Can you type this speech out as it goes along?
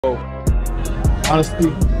Honestly,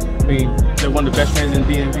 I mean, they're one of the best fans in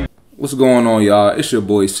DMV. What's going on, y'all? It's your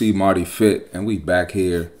boy CMartyFit, and we back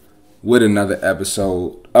here with another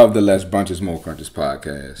episode of the Less Brunches, More Crunches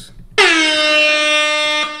podcast.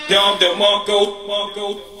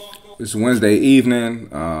 It's Wednesday evening.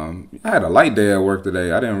 I had a light day at work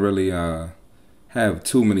today. I didn't really have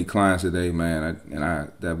too many clients today, man.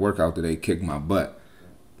 That workout today kicked my butt.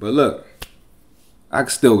 But look, I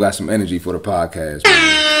still got some energy for the podcast,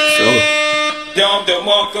 man. So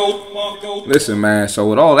listen, man, so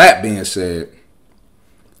with all that being said,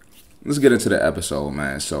 let's get into the episode,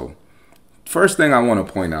 man. So first thing I want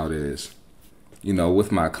to point out is,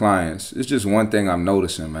 with my clients, it's just one thing I'm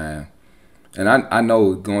noticing, man. And I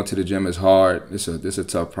know going to the gym is hard. It's a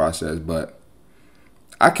tough process, but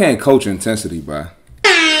I can't coach intensity, bro.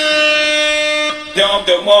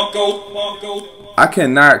 I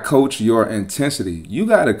cannot coach your intensity. You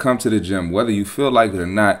got to come to the gym, whether you feel like it or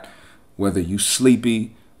not. Whether you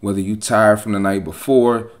sleepy, whether you tired from the night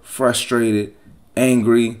before, frustrated,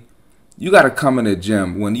 angry, you got to come in the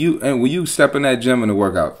gym. When you step in that gym in the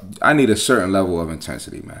workout, I need a certain level of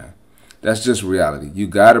intensity, man. That's just reality. You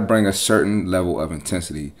got to bring a certain level of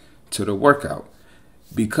intensity to the workout.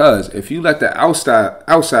 Because if you let the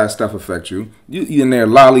outside stuff affect you, you're in there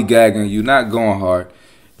lollygagging, you're not going hard,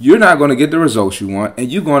 you're not going to get the results you want,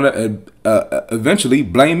 and you're going to eventually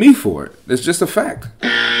blame me for it. It's just a fact.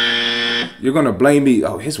 You're gonna blame me.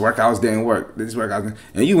 Oh, his workouts didn't work. This workout didn't.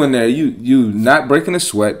 And you in there, you not breaking a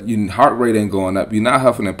sweat. Your heart rate ain't going up. You're not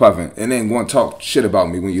huffing and puffing, and then going to talk shit about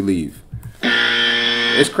me when you leave.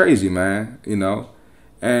 It's crazy, man.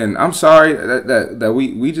 And I'm sorry that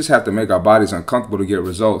we just have to make our bodies uncomfortable to get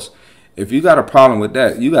results. If you got a problem with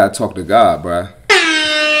that, you gotta talk to God, bruh.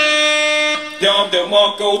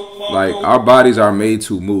 Like, our bodies are made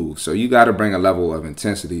to move, so you gotta bring a level of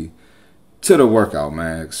intensity to the workout,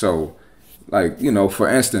 man. So, like, for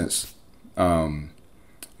instance,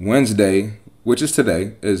 Wednesday, which is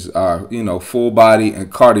today, is our, full body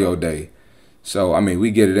and cardio day. So, I mean,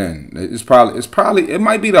 we get it in. It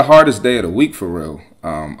might be the hardest day of the week for real,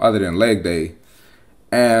 other than leg day.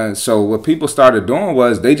 And so what people started doing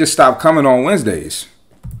was they just stopped coming on Wednesdays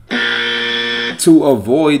to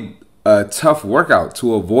avoid a tough workout,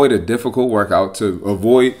 to avoid a difficult workout, to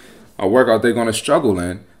avoid a workout they're going to struggle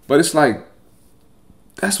in. But it's like,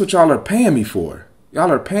 that's what y'all are paying me for.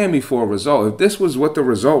 Y'all are paying me for a result. If this was what the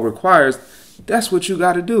result requires, that's what you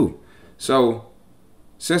got to do. So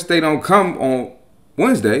since they don't come on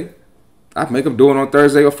Wednesday, I make them do it on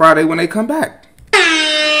Thursday or Friday when they come back.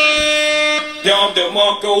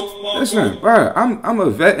 Listen, bro, I'm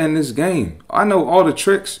a vet in this game. I know all the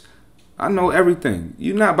tricks. I know everything.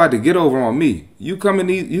 You're not about to get over on me. You come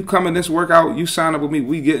in this workout, you sign up with me,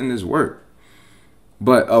 we getting this work.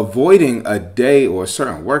 But avoiding a day or a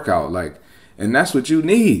certain workout, and that's what you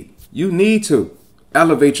need. You need to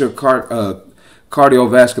elevate your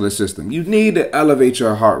cardiovascular system. You need to elevate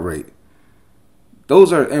your heart rate.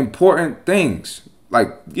 Those are important things.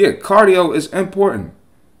 Cardio is important.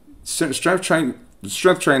 Strength training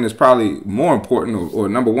is probably more important, or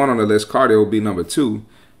number one on the list. Cardio will be number two.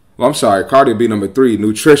 Well, I'm sorry, cardio will be number three.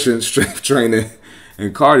 Nutrition, strength training,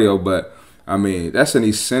 and cardio. But, I mean, that's an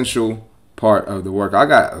essential part of the work. I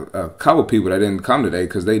got a couple people that didn't come today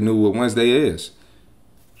because they knew what Wednesday is.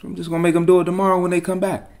 So I'm just going to make them do it tomorrow when they come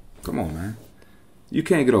back. Come on, man. You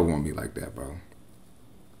can't get over on me like that, bro.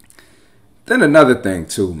 Then another thing,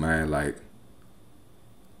 too, man,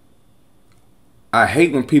 I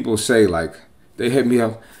hate when people say, they hit me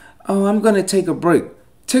up, oh, I'm going to take a break.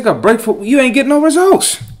 Take a break for, you ain't getting no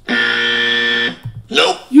results.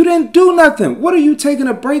 Nope. You didn't do nothing. What are you taking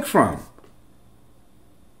a break from?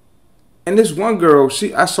 And this one girl,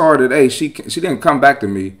 I saw her today. She didn't come back to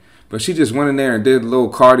me, but she just went in there and did a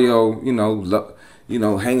little cardio,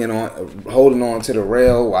 hanging on, holding on to the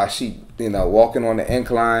rail while she, walking on the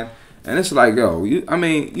incline. And it's like, yo,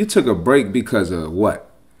 you took a break because of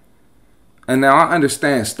what? And now I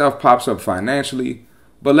understand stuff pops up financially,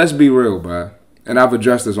 but let's be real, bro. And I've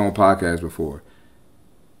addressed this on podcasts before.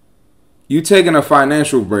 You taking a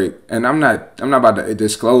financial break, and I'm not about to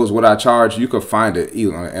disclose what I charge. You can find it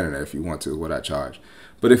either on the internet if you want to, what I charge.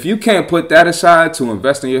 But if you can't put that aside to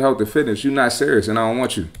invest in your health and fitness, you're not serious, and I don't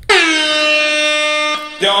want you.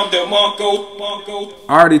 I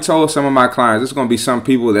already told some of my clients, there's going to be some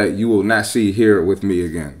people that you will not see here with me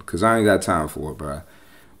again, because I ain't got time for it, bro.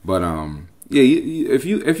 But, if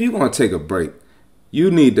you're going to take a break, you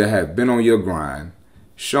need to have been on your grind,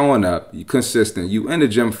 showing up, you consistent, you in the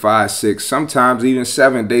gym 5, 6, sometimes even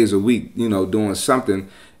 7 days a week, doing something.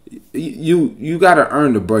 You got to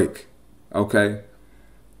earn the break, okay?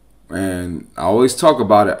 And I always talk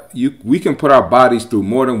about it. We can put our bodies through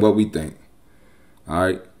more than what we think. All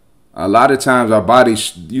right. A lot of times our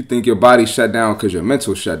bodies, you think your body shut down because your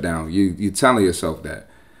mental shut down. You're telling yourself that.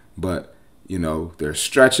 But, you know, there's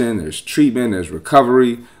stretching, there's treatment, there's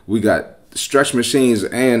recovery. We got stretch machines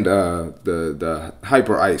and the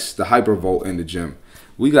hyper ice, the hypervolt in the gym.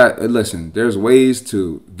 We got, listen, there's ways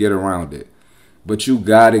to get around it. But you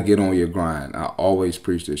got to get on your grind. I always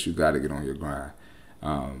preach this. You got to get on your grind.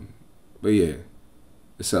 But yeah,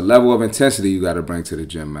 it's a level of intensity you got to bring to the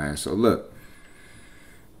gym, man. So look,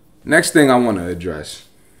 next thing I want to address.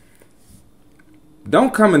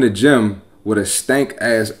 Don't come in the gym with a stank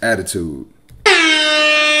ass attitude.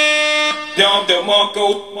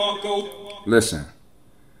 Listen,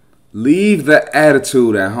 leave the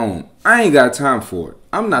attitude at home. I ain't got time for it.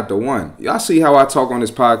 I'm not the one. Y'all see how I talk on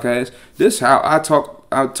this podcast? This how I talk.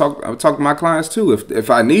 I talk to my clients too.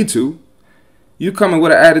 If I need to. You coming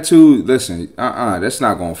with an attitude, listen, that's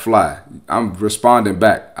not going to fly. I'm responding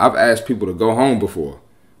back. I've asked people to go home before.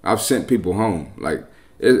 I've sent people home. Like,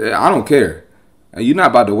 I don't care. And you're not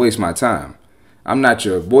about to waste my time. I'm not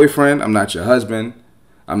your boyfriend. I'm not your husband.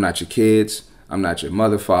 I'm not your kids. I'm not your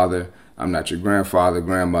mother, father. I'm not your grandfather,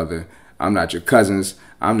 grandmother. I'm not your cousins.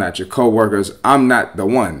 I'm not your coworkers. I'm not the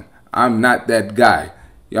one. I'm not that guy.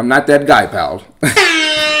 I'm not that guy, pal.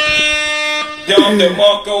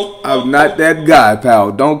 I'm not that guy,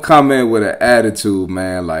 pal. Don't come in with an attitude,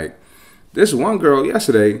 man. Like this one girl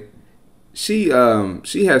yesterday, she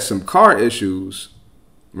has some car issues,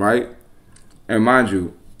 right? And mind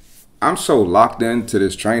you, I'm so locked into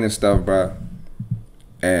this training stuff, bro.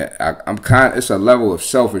 And it's a level of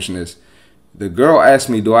selfishness. The girl asked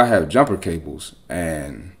me, "Do I have jumper cables?"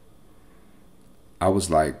 And I was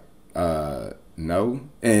like, "No."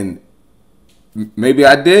 And maybe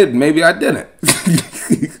I did, maybe I didn't.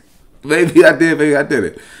 Maybe I did, maybe I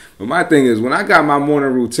didn't. But my thing is, when I got my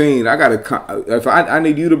morning routine, if I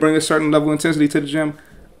need you to bring a certain level of intensity to the gym,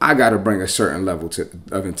 I gotta bring a certain level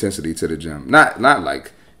of intensity to the gym. Not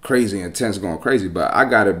like crazy intense, going crazy, but I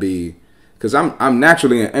gotta be, because I'm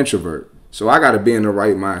naturally an introvert, so I gotta be in the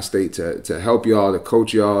right mind state to help y'all, to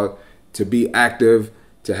coach y'all, to be active,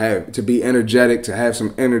 to be energetic, to have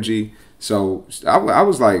some energy. So I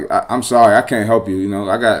was like, I'm sorry, I can't help you. You know,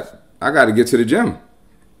 I got to get to the gym.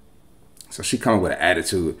 So she coming with an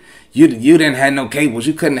attitude. You didn't have no cables.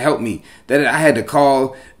 You couldn't help me. That I had to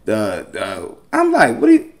call the. I'm like, what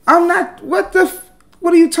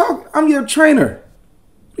are you talking? I'm your trainer.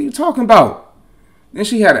 What are you talking about? Then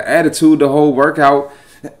she had an attitude the whole workout.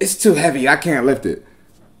 It's too heavy. I can't lift it.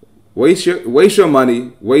 Waste your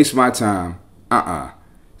money. Waste my time.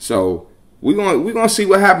 So. We're gonna see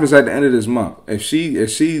what happens at the end of this month. If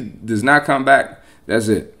she does not come back, that's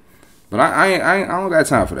it. But I don't got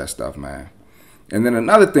time for that stuff, man. And then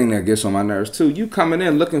another thing that gets on my nerves too, you coming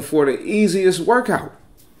in looking for the easiest workout.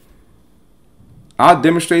 I'll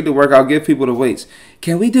demonstrate the workout, give people the weights.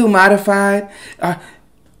 Can we do modified? I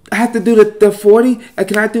have to do the 40.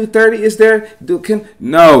 Can I do 30? Is there?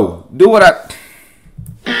 No. Do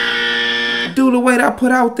the weight I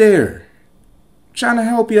put out there. I'm trying to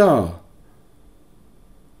help y'all.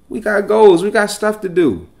 We got goals. We got stuff to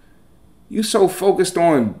do. You so focused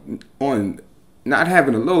on not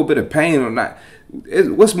having a little bit of pain or not.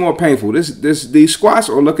 What's more painful? These squats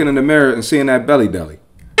or looking in the mirror and seeing that belly deli?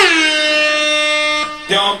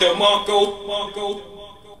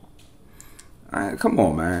 Right, come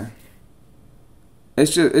on, man.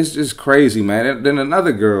 It's just crazy, man. Then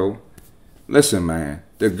another girl. Listen, man.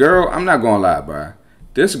 The girl, I'm not gonna lie, bro.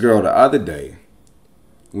 This girl the other day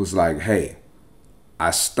was like, "Hey,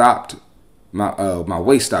 I stopped, my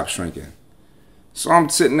waist stopped shrinking." So I'm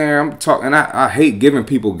sitting there, I'm talking, I hate giving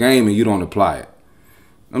people game and you don't apply it.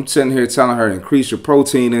 I'm sitting here telling her, increase your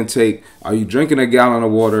protein intake. Are you drinking a gallon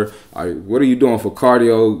of water? What are you doing for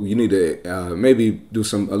cardio? You need to maybe do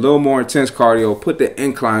a little more intense cardio. Put the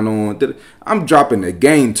incline on. I'm dropping the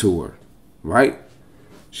game to her, right?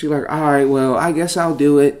 She like, all right, well, I guess I'll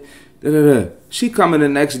do it. She coming the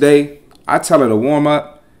next day. I tell her to warm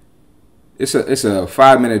up. It's a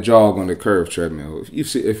 5-minute jog on the curve treadmill.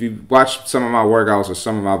 If you watch some of my workouts or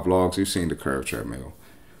some of my vlogs, you've seen the curve treadmill.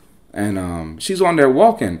 And she's on there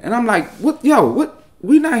walking, and I'm like, what?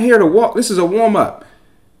 We not here to walk. This is a warm up.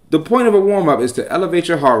 The point of a warm up is to elevate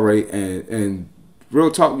your heart rate, and real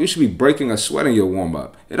talk, you should be breaking a sweat in your warm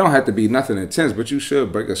up. It don't have to be nothing intense, but you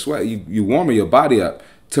should break a sweat. You warming your body up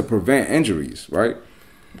to prevent injuries, right?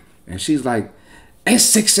 And she's like, it's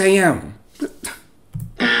 6 a.m.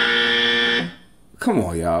 Come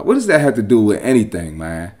on, y'all. What does that have to do with anything,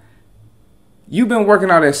 man? You've been working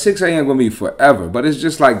out at 6 a.m. with me forever, but it's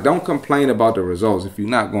just like, don't complain about the results if you're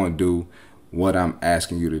not going to do what I'm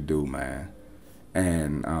asking you to do, man.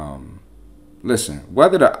 And listen,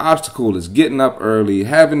 whether the obstacle is getting up early,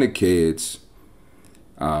 having the kids,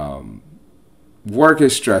 work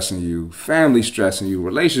is stressing you, family stressing you,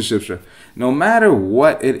 relationships, no matter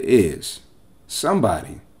what it is,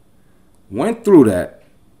 somebody went through that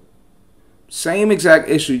same exact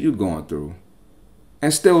issue you going through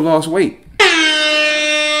and still lost weight.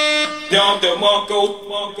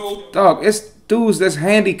 Dog, it's dudes that's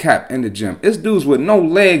handicapped in the gym. It's dudes with no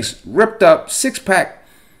legs, ripped up, six-pack,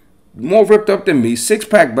 more ripped up than me,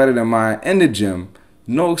 six-pack better than mine, in the gym.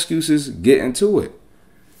 No excuses, get into it.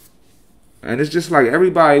 And it's just like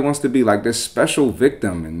everybody wants to be like this special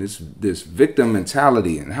victim and this victim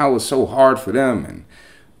mentality and how it's so hard for them and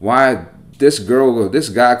why this girl or this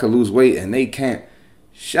guy could lose weight and they can't.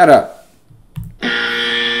 Shut up.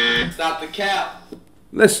 Stop the cap.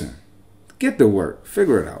 Listen, get to work,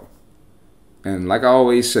 figure it out. And like I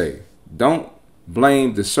always say, don't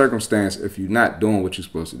blame the circumstance if you're not doing what you're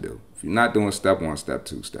supposed to do. If you're not doing step 1, step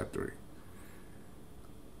 2, step 3.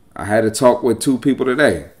 I had a talk with 2 people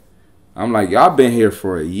today. I'm like, y'all been here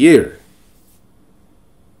for a year.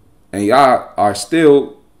 And y'all are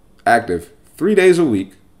still active 3 days a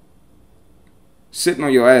week. Sitting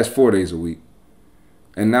on your ass 4 days a week.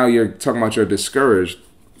 And now you're talking about you're discouraged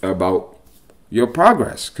about your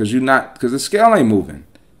progress. Because the scale ain't moving.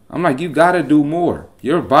 I'm like, you got to do more.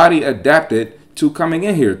 Your body adapted to coming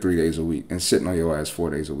in here 3 days a week and sitting on your ass 4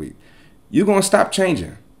 days a week. You're going to stop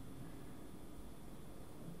changing.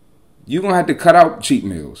 You're going to have to cut out cheat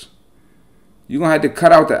meals. You're going to have to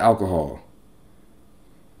cut out the alcohol.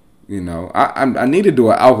 You know, I need to do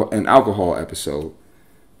an alcohol episode.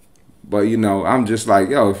 But, you know, I'm just like,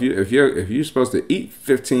 yo, if you're supposed to eat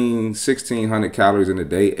 1,600 calories in a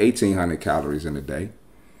day, 1,800 calories in a day,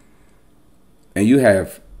 and you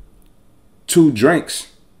have 2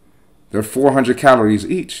 drinks, they're 400 calories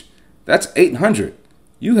each. That's 800.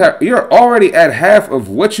 You're already at half of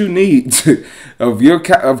what you need of your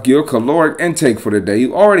caloric intake for the day.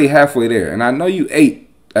 You already halfway there. And I know you ate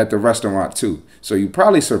at the restaurant too. So you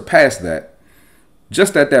probably surpassed that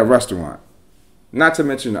just at that restaurant. Not to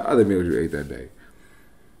mention the other meals you ate that day.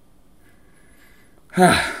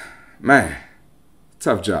 Man,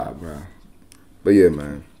 tough job, bro. But yeah,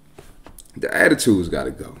 man, the attitude's got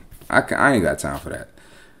to go. I ain't got time for that.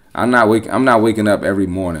 I'm not waking up every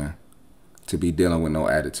morning to be dealing with no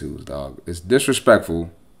attitudes, dog. It's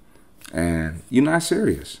disrespectful, and you're not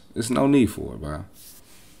serious. There's no need for it, bro.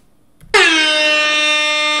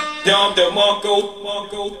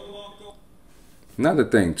 Another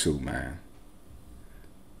thing too, man.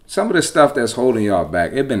 Some of the stuff that's holding y'all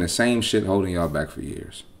back, it been the same shit holding y'all back for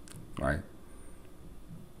years, right?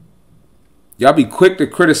 Y'all be quick to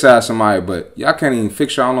criticize somebody, but y'all can't even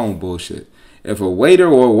fix y'all own bullshit. If a waiter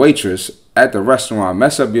or a waitress at the restaurant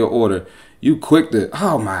mess up your order, you quick to,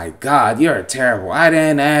 oh my God, you're terrible. I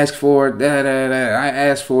didn't ask for it. I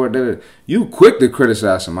asked for it. You quick to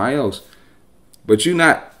criticize somebody else, but you're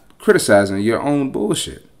not criticizing your own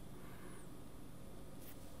bullshit.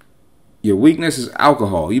 Your weakness is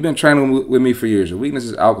alcohol. You've been training with me for years. Your weakness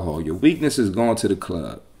is alcohol. Your weakness is going to the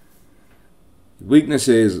club. Your weakness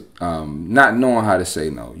is not knowing how to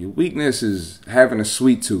say no. Your weakness is having a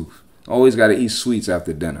sweet tooth. Always got to eat sweets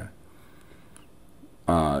after dinner.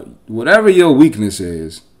 Whatever your weakness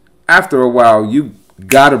is, after a while, you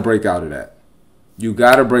got to break out of that. You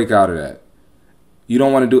got to break out of that. You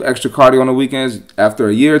don't want to do extra cardio on the weekends. After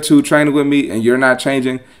a year or 2 training with me and you're not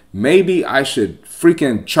changing, maybe I should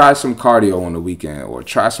freaking try some cardio on the weekend or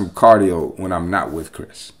try some cardio when I'm not with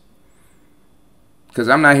Chris. Because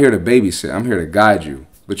I'm not here to babysit. I'm here to guide you.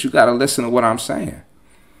 But you got to listen to what I'm saying.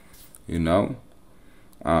 You know?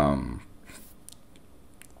 And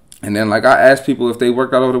then, like, I ask people if they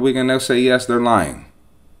work out over the weekend, they'll say yes, they're lying.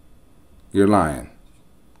 You're lying.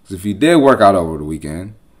 Because if you did work out over the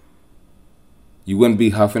weekend, you wouldn't be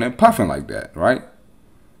huffing and puffing like that, right?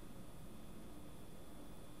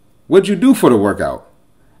 What'd you do for the workout?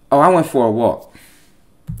 Oh, I went for a walk.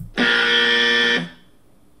 I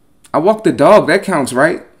walked the dog. That counts,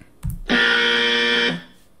 right?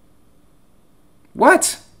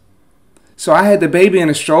 What? So I had the baby in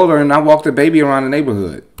a stroller and I walked the baby around the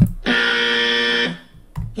neighborhood.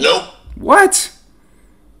 Nope. What?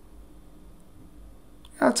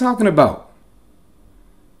 What y'all talking about?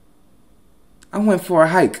 I went for a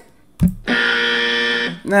hike.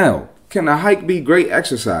 Now, can a hike be great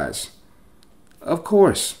exercise? Of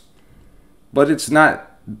course. But it's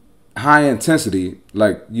not high intensity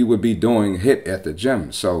like you would be doing hit at the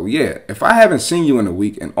gym. So yeah, if I haven't seen you in a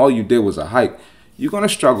week and all you did was a hike, you're gonna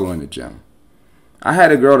struggle in the gym. I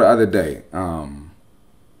had a girl the other day.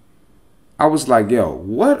 I was like, yo,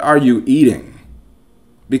 what are you eating?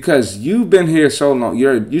 Because you've been here so long.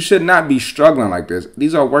 You should not be struggling like this.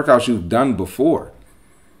 These are workouts you've done before.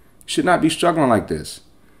 You should not be struggling like this.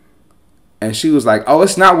 And she was like, oh,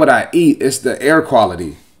 it's not what I eat, it's the air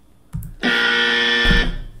quality.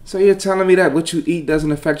 So you're telling me that what you eat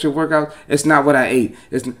doesn't affect your workout? It's not what I ate.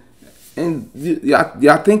 And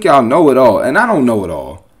y'all think y'all know it all. And I don't know it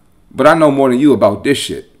all. But I know more than you about this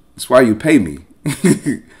shit. That's why you pay me.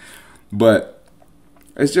 But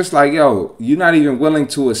it's just like, yo, you're not even willing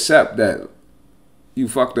to accept that you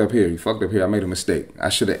fucked up here. You fucked up here. I made a mistake. I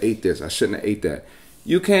should have ate this. I shouldn't have ate that.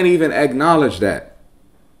 You can't even acknowledge that.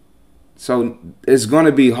 So it's going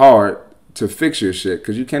to be hard to fix your shit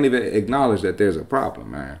because you can't even acknowledge that there's a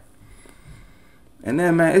problem, man. And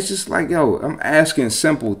then, man, it's just like, yo, I'm asking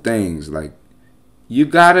simple things. Like, you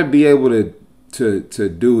got to be able to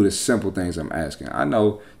do the simple things I'm asking. I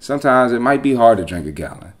know sometimes it might be hard to drink a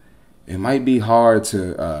gallon. It might be hard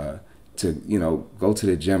to go to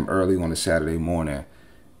the gym early on a Saturday morning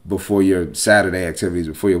before your Saturday activities,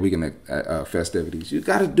 before your weekend festivities. You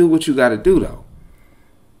got to do what you got to do, though.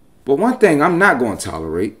 But one thing I'm not going to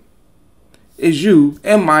tolerate is you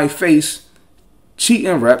in my face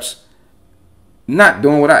cheating reps, not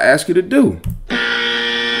doing what I ask you to do.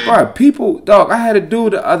 Bro, people, dog, I had a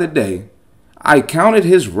dude the other day. I counted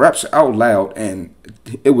his reps out loud, and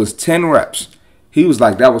it was 10 reps. He was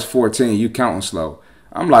like, that was 14. You counting slow.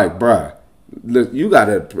 I'm like, bruh, look, you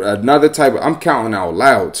got another type of, I'm counting out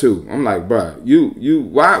loud, too. I'm like,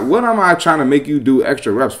 bruh, why, what am I trying to make you do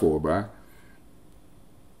extra reps for, bruh?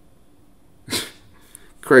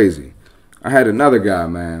 Crazy. I had another guy,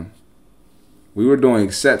 man. We were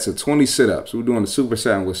doing sets of 20 sit-ups. We were doing a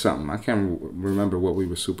supersetting with something. I can't remember what we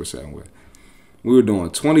were supersetting with. We were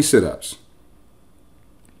doing 20 sit-ups.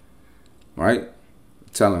 Right?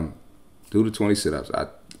 Tell him, do the 20 sit-ups. I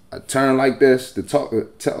turn like this to talk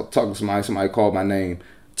to somebody. Somebody called my name.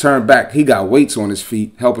 Turn back. He got weights on his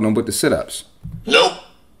feet helping him with the sit-ups. Nope.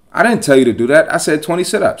 I didn't tell you to do that. I said 20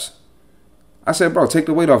 sit-ups. I said, bro, take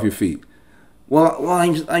the weight off your feet. Well,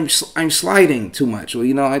 I'm sliding too much. Well,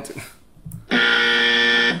 you know,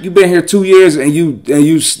 you've been here 2 years and you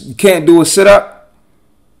can't do a sit-up.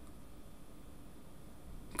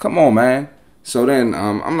 Come on, man. So then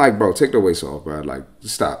I'm like, bro, take the weights off, bro. Like,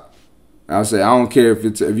 just stop. I'll say, I don't care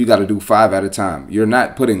if you got to do 5 at a time. You're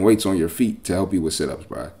not putting weights on your feet to help you with sit-ups,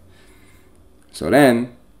 bro. So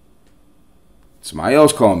then somebody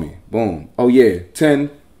else called me. Boom. Oh, yeah, 10,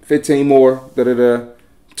 15 more. Da-da-da.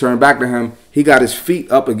 Turn back to him. He got his feet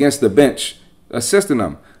up against the bench, assisting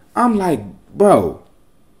him. I'm like, bro,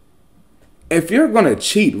 if you're going to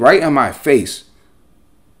cheat right in my face,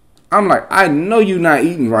 I'm like, I know you're not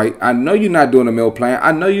eating right. I know you're not doing a meal plan.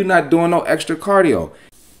 I know you're not doing no extra cardio.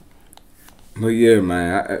 But yeah,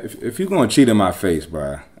 man, if you're going to cheat in my face,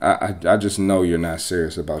 bro, I just know you're not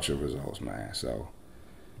serious about your results, man. So,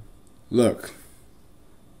 look,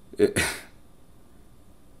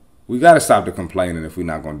 we got to stop the complaining if you're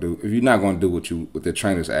not going to do what the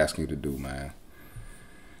trainer's asking you to do, man.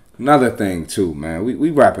 Another thing too, man,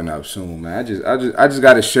 we wrapping up soon, man. I just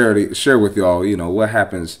got to share with y'all, you know, what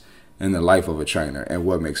happens in the life of a trainer and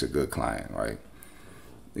what makes a good client, right?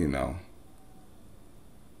 You know,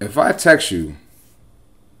 if I text you,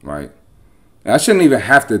 right, and I shouldn't even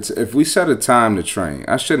have to, if we set a time to train,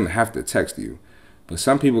 I shouldn't have to text you. But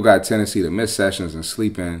some people got a tendency to miss sessions and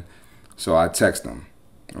sleep in, so I text them,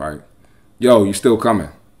 right? Yo, you still coming?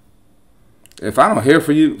 If I don't hear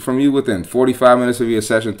from you within 45 minutes of your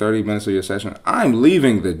session, 30 minutes of your session, I'm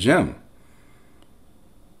leaving the gym.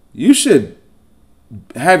 You should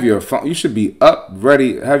have your phone. You should be up,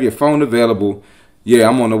 ready, have your phone available. Yeah,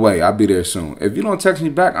 I'm on the way. I'll be there soon. If you don't text me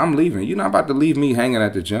back, I'm leaving. You're not about to leave me hanging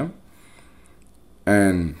at the gym.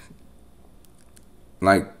 And,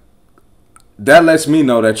 like, that lets me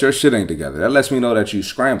know that your shit ain't together. That lets me know that you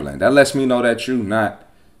scrambling. That lets me know that you not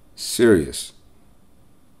serious.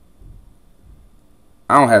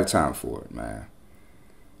 I don't have time for it, man.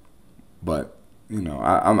 But, you know,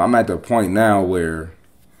 I'm at the point now where,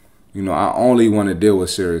 you know, I only want to deal with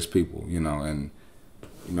serious people, you know. And,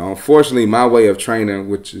 you know, unfortunately, my way of training,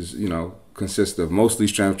 which is, you know, consists of mostly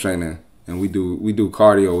strength training, and we do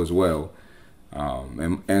cardio as well,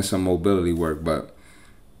 and some mobility work. But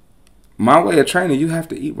my way of training, you have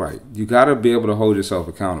to eat right. You got to be able to hold yourself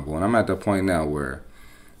accountable. And I'm at the point now where,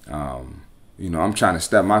 you know, I'm trying to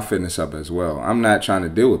step my fitness up as well. I'm not trying to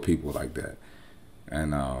deal with people like that.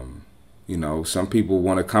 And, You know, some people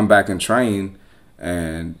want to come back and train,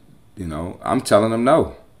 and, you know, I'm telling them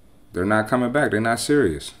no. They're not coming back. They're not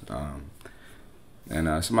serious.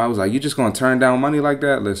 And somebody was like, you just going to turn down money like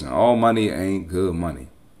that? Listen, all money ain't good money.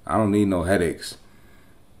 I don't need no headaches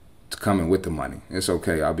to come in with the money. It's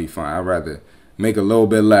okay. I'll be fine. I'd rather make a little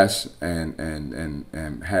bit less and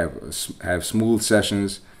have smooth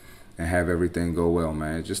sessions and have everything go well,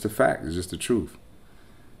 man. It's just a fact. It's just the truth.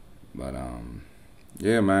 But,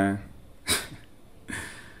 yeah, man.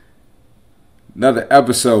 Another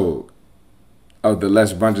episode of the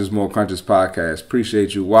Less Brunches, More Crunches podcast.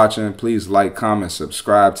 Appreciate you watching. Please like, comment,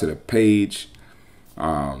 subscribe to the page.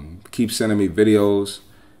 Keep sending me videos.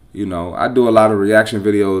 You know, I do a lot of reaction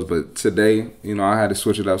videos, but today, you know, I had to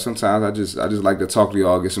switch it up. Sometimes I just like to talk to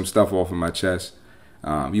y'all, get some stuff off of my chest.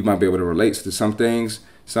 You might be able to relate to some things.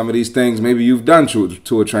 Some of these things maybe you've done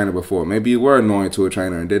to a trainer before. Maybe you were annoying to a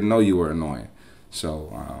trainer and didn't know you were annoying.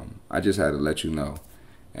 So I just had to let you know.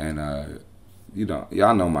 And you know,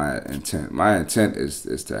 y'all know my intent. My intent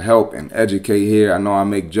is to help and educate here. I know I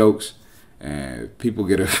make jokes and people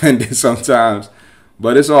get offended sometimes,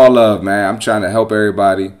 but it's all love, man. I'm trying to help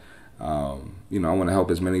everybody. You know, I want to help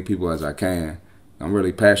as many people as I can. I'm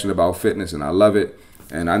really passionate about fitness and I love it.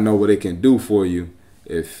 And I know what it can do for you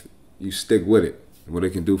if you stick with it. What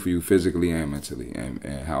it can do for you physically and mentally, and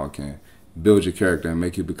how it can build your character and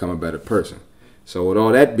make you become a better person. So with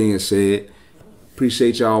all that being said,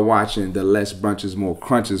 appreciate y'all watching the Less Brunches, More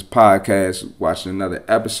Crunches podcast, watching another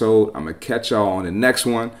episode. I'm going to catch y'all on the next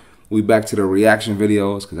one. We back to the reaction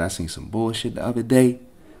videos because I seen some bullshit the other day.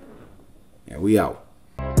 And we out.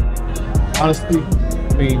 Honestly,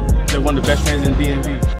 I mean, they're one of the best fans in DMV.